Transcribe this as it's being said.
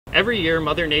Every year,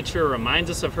 Mother Nature reminds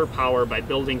us of her power by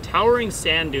building towering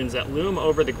sand dunes that loom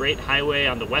over the Great Highway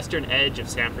on the western edge of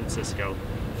San Francisco,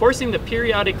 forcing the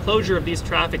periodic closure of these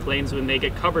traffic lanes when they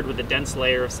get covered with a dense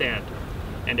layer of sand.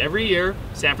 And every year,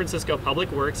 San Francisco Public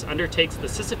Works undertakes the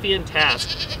Sisyphean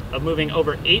task of moving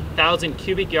over 8,000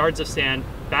 cubic yards of sand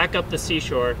back up the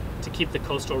seashore to keep the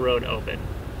coastal road open.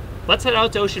 Let's head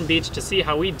out to Ocean Beach to see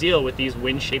how we deal with these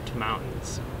wind-shaped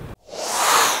mountains.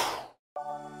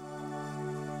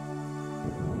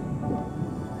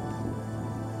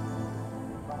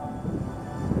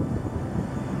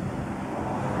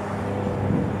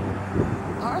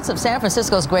 Parts of San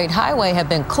Francisco's Great Highway have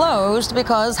been closed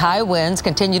because high winds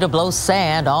continue to blow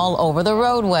sand all over the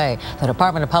roadway. The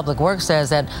Department of Public Works says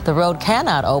that the road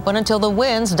cannot open until the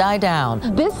winds die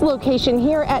down. This location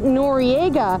here at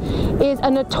Noriega is a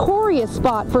notorious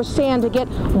spot for sand to get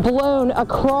blown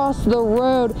across the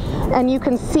road, and you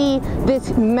can see this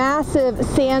massive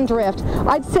sand drift.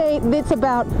 I'd say it's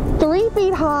about 3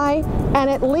 feet high and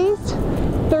at least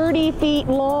 30 feet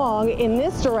long in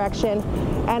this direction.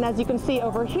 And as you can see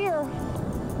over here,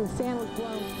 the sand was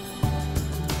blown.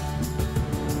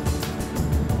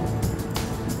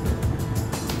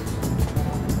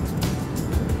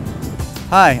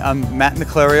 Hi, I'm Matt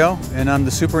Niclario, and I'm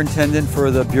the superintendent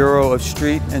for the Bureau of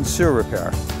Street and Sewer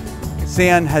Repair.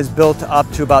 Sand has built up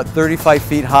to about 35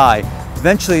 feet high.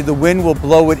 Eventually, the wind will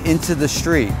blow it into the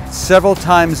street. Several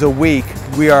times a week,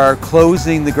 we are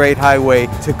closing the Great Highway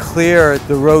to clear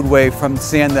the roadway from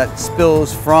sand that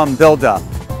spills from buildup.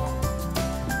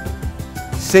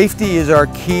 Safety is our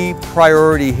key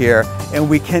priority here, and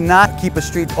we cannot keep a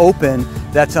street open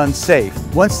that's unsafe.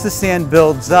 Once the sand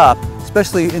builds up,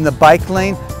 especially in the bike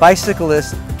lane,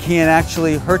 bicyclists can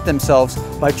actually hurt themselves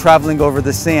by traveling over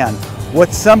the sand.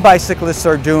 What some bicyclists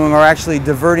are doing are actually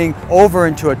diverting over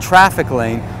into a traffic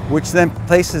lane, which then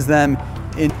places them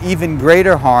in even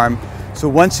greater harm. So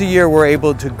once a year, we're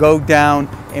able to go down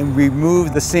and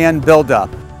remove the sand buildup.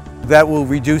 That will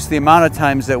reduce the amount of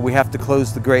times that we have to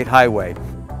close the Great Highway.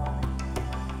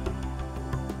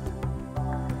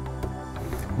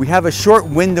 We have a short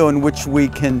window in which we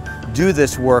can do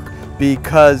this work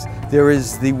because there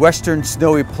is the western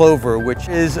snowy plover, which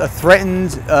is a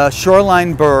threatened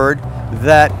shoreline bird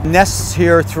that nests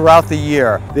here throughout the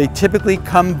year. They typically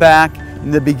come back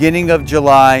in the beginning of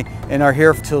July and are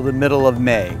here till the middle of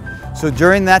May. So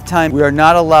during that time, we are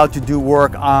not allowed to do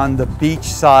work on the beach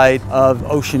side of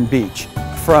Ocean Beach.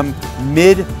 From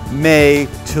mid-May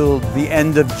till the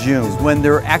end of June. When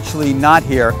they're actually not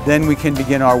here, then we can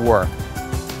begin our work.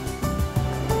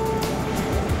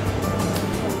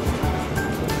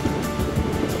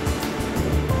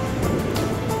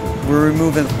 We're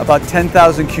removing about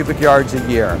 10,000 cubic yards a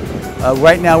year.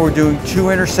 Right now we're doing 2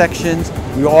 intersections.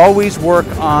 We always work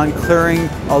on clearing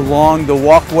along the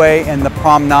walkway and the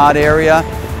promenade area.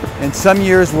 And some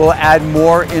years we'll add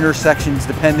more intersections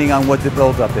depending on what the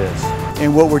buildup is.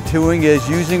 And what we're doing is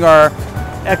using our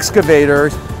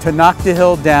excavators to knock the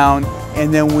hill down,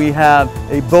 and then we have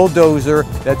a bulldozer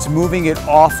that's moving it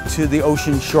off to the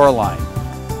ocean shoreline.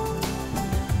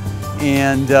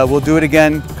 And we'll do it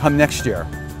again come next year.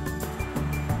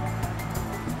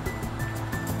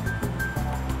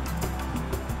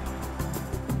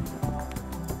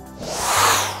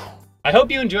 I hope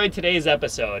you enjoyed today's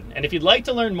episode, and if you'd like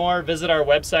to learn more, visit our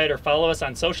website or follow us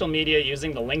on social media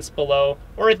using the links below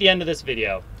or at the end of this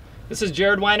video. This is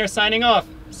Jared Weiner signing off.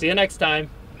 See you next time.